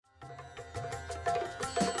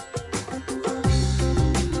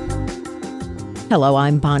Hello,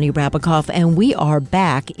 I'm Bonnie Rabakoff, and we are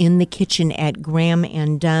back in the kitchen at Graham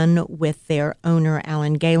and Dunn with their owner,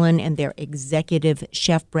 Alan Galen, and their executive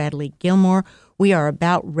chef, Bradley Gilmore. We are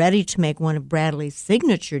about ready to make one of Bradley's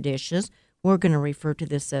signature dishes. We're going to refer to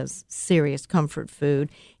this as serious comfort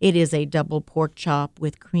food. It is a double pork chop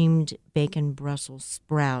with creamed bacon Brussels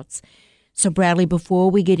sprouts. So, Bradley,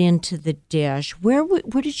 before we get into the dish, where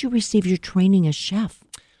did you receive your training as chef?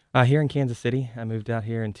 Here in Kansas City. I moved out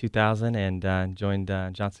here in 2000 and joined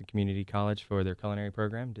Johnson Community College for their culinary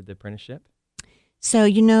program, did the apprenticeship. So,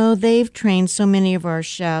 you know, they've trained so many of our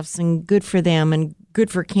chefs, and good for them and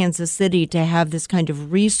good for Kansas City to have this kind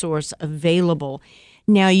of resource available.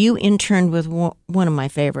 Now, you interned with one of my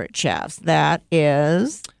favorite chefs. That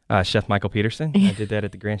is? Chef Michael Peterson. I did that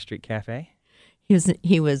at the Grand Street Cafe. He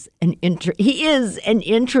is an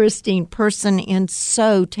interesting person and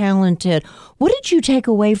so talented. What did you take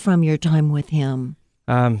away from your time with him?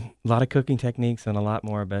 A lot of cooking techniques and a lot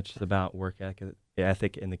more about work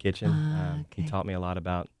ethic in the kitchen. Okay. He taught me a lot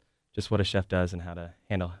about just what a chef does and how to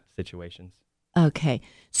handle situations. Okay.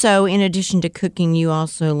 So in addition to cooking, you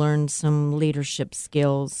also learned some leadership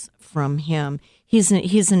skills from him. He's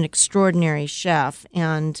an extraordinary chef,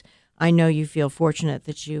 and I know you feel fortunate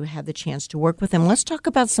that you had the chance to work with him. Let's talk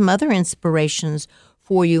about some other inspirations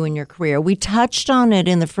for you in your career. We touched on it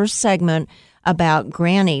in the first segment about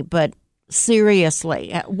Granny, but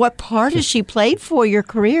seriously, what part has she played for your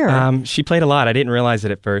career? She played a lot. I didn't realize it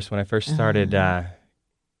at first. When I first started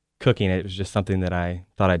cooking, it was just something that I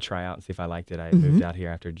thought I'd try out and see if I liked it. I moved out here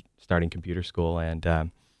after starting computer school, and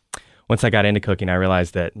once I got into cooking, I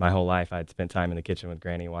realized that my whole life I'd spent time in the kitchen with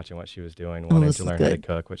Granny, watching what she was doing, wanting to learn how to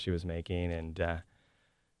cook, what she was making. And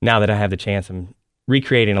now that I have the chance, I'm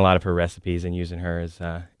recreating a lot of her recipes and using her as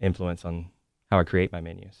influence on how I create my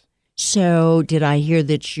menus. So did I hear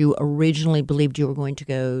that you originally believed you were going to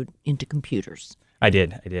go into computers? I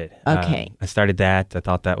did. Okay. I started that. I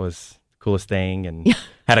thought that was the coolest thing and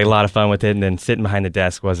had a lot of fun with it. And then sitting behind the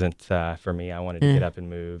desk wasn't for me. I wanted to get up and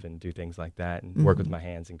move and do things like that and work with my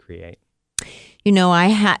hands and create. You know, I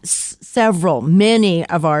had many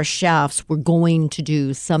of our chefs were going to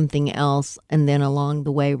do something else, and then along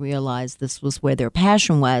the way realized this was where their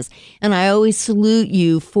passion was. And I always salute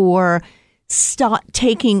you for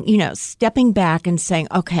stepping back and saying,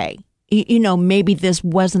 okay, maybe this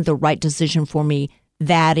wasn't the right decision for me.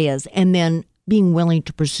 That is. And then being willing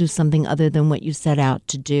to pursue something other than what you set out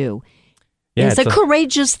to do. Yeah, it's a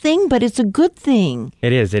courageous thing, but it's a good thing.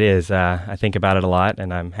 It is. I think about it a lot,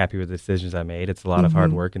 and I'm happy with the decisions I made. It's a lot of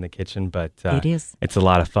hard work in the kitchen, but it is. It's a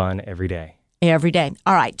lot of fun every day. Every day.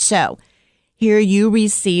 All right, so here you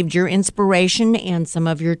received your inspiration and some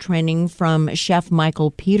of your training from Chef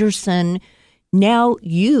Michael Peterson. Now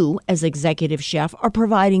you, as executive chef, are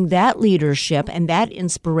providing that leadership and that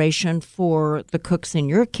inspiration for the cooks in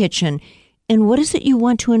your kitchen. And what is it you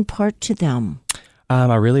want to impart to them?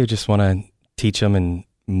 I really just want to teach them and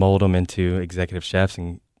mold them into executive chefs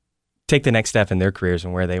and take the next step in their careers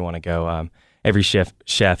and where they want to go. Every chef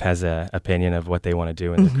has an opinion of what they want to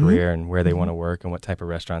do in their career and where they want to work and what type of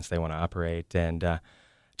restaurants they want to operate. And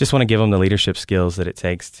just want to give them the leadership skills that it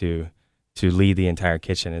takes to lead the entire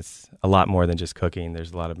kitchen. It's a lot more than just cooking.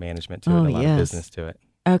 There's a lot of management to it, a lot of business to it.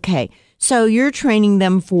 Okay. So you're training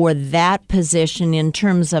them for that position in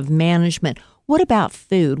terms of management. What about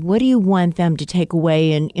food? What do you want them to take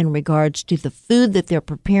away in regards to the food that they're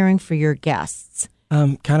preparing for your guests?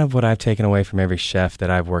 Kind of what I've taken away from every chef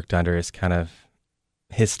that I've worked under is kind of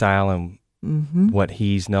his style and what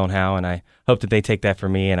he's known how. And I hope that they take that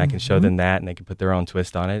from me and I can show them that and they can put their own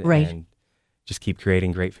twist on it and just keep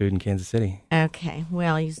creating great food in Kansas City. Okay.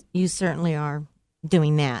 Well, you certainly are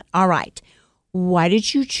doing that. All right. Why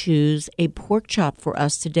did you choose a pork chop for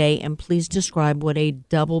us today? And please describe what a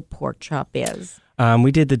double pork chop is. We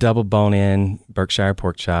did the double bone-in Berkshire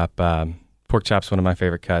pork chop. Pork chop's one of my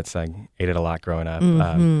favorite cuts. I ate it a lot growing up.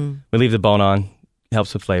 We leave the bone on.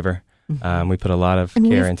 Helps with flavor. We put a lot of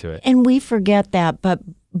care into it. And we forget that, but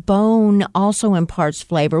bone also imparts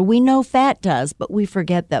flavor. We know fat does, but we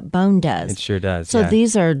forget that bone does. It sure does. So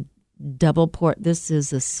these are double pork. This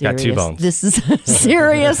is a serious. Got two bones. This is a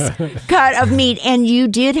serious cut of meat, and you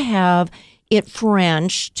did have it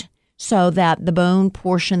Frenched so that the bone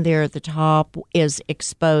portion there at the top is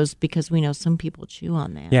exposed because we know some people chew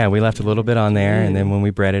on that. Yeah, we left a little bit on there, and then when we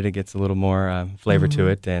bread it, it gets a little more flavor to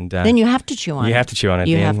it. And then you have to chew on it. You have to chew on it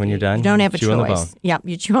then when you're done. You don't have a choice. Chew on the bone. Yeah,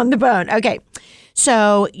 you chew on the bone. Okay.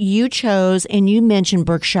 So you chose, and you mentioned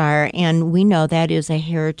Berkshire, and we know that is a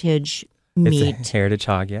heritage meat. It's a heritage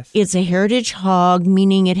hog, yes. It's a heritage hog,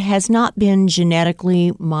 meaning it has not been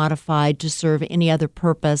genetically modified to serve any other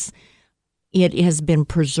purpose it has been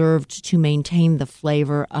preserved to maintain the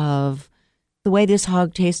flavor of the way this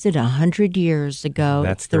hog tasted 100 years ago.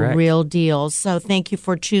 That's the correct. real deal. So thank you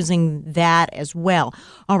for choosing that as well.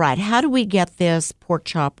 All right, how do we get this pork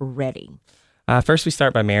chop ready? First, we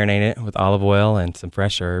start by marinating it with olive oil and some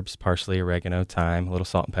fresh herbs, parsley, oregano, thyme, a little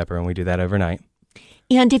salt and pepper, and we do that overnight.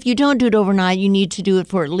 And if you don't do it overnight, you need to do it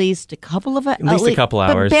for at least a couple of hours. At least a couple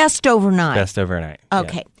hours. But best overnight. Best overnight.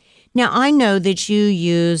 Okay. Now, I know that you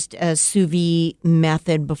used a sous vide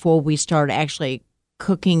method before we started actually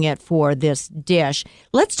cooking it for this dish.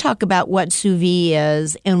 Let's talk about what sous vide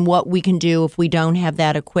is and what we can do if we don't have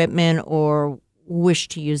that equipment or wish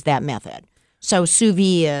to use that method. So sous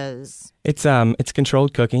vide is... It's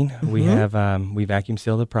controlled cooking. We have we vacuum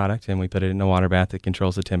seal the product and we put it in a water bath that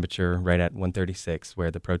controls the temperature right at 136,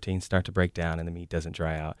 where the proteins start to break down and the meat doesn't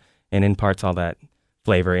dry out, and imparts all that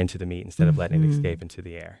flavor into the meat instead of letting it escape into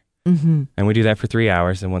the air. And we do that for 3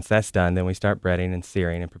 hours, and once that's done, then we start breading and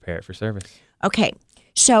searing and prepare it for service. Okay.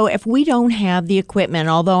 So if we don't have the equipment,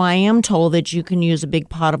 although I am told that you can use a big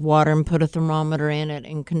pot of water and put a thermometer in it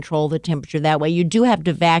and control the temperature that way, you do have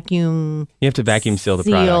to vacuum. You have to vacuum seal the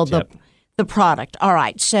product. The product. All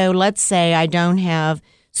right. So let's say I don't have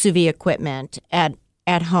sous vide equipment at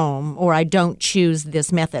home, or I don't choose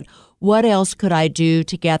this method. What else could I do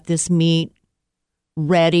to get this meat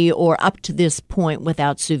ready or up to this point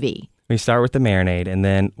without sous vide? We start with the marinade, and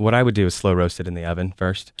then what I would do is slow roast it in the oven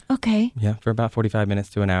first. Okay. Yeah, for about 45 minutes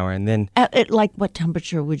to an hour, and then... At like what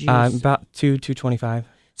temperature would you use? About 225.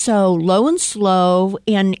 So low and slow,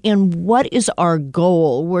 and what is our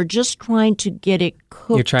goal? We're just trying to get it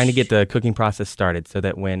cooked. You're trying to get the cooking process started so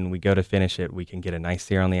that when we go to finish it, we can get a nice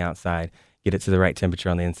sear on the outside, get it to the right temperature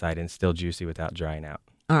on the inside, and still juicy without drying out.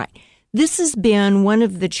 All right. This has been one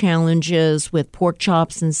of the challenges with pork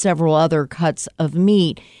chops and several other cuts of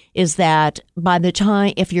meat, is that by the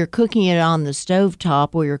time, if you're cooking it on the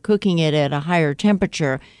stovetop or you're cooking it at a higher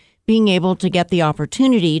temperature, being able to get the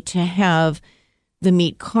opportunity to have the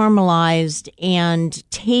meat caramelized and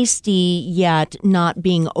tasty, yet not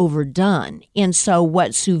being overdone. And so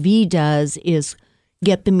what sous vide does is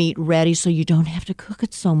get the meat ready so you don't have to cook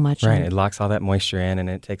it so much. Right. It locks all that moisture in, and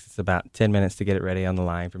it takes us about 10 minutes to get it ready on the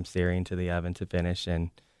line from searing to the oven to finish. And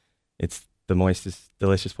it's the moistest,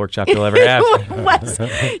 delicious pork chop you'll ever have.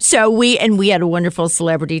 So we had a wonderful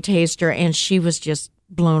celebrity taster, and she was just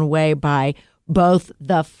blown away by both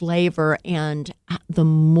the flavor and the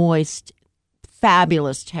moist,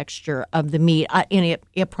 fabulous texture of the meat. And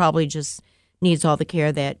it probably just needs all the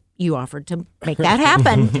care that you offered to make that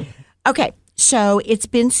happen. Okay. So it's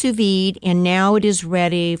been sous vide, and now it is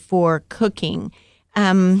ready for cooking.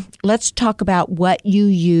 Let's talk about what you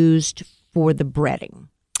used for the breading.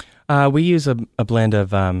 We use a blend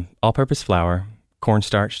of all-purpose flour,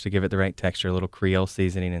 cornstarch to give it the right texture, a little Creole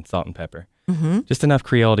seasoning, and salt and pepper. Just enough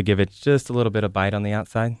Creole to give it just a little bit of bite on the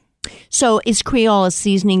outside. So is Creole a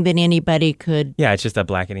seasoning that anybody could... Yeah, it's just a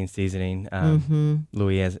blackening seasoning,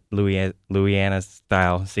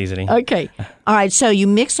 Louisiana-style seasoning. Okay. All right, so you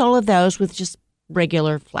mix all of those with just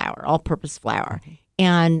regular flour, all-purpose flour,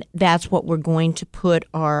 and that's what we're going to put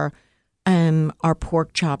our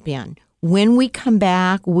pork chop in. When we come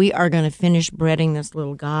back, we are going to finish breading this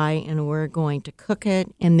little guy, and we're going to cook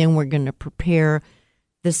it, and then we're going to prepare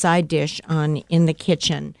the side dish in the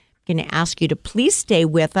kitchen. I'm going to ask you to please stay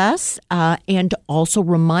with us, and also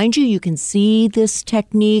remind you can see this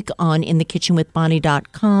technique on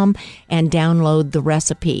inthekitchenwithbonnie.com and download the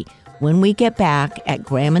recipe when we get back at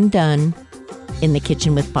Graham and Dunn in the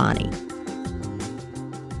Kitchen with Bonnie.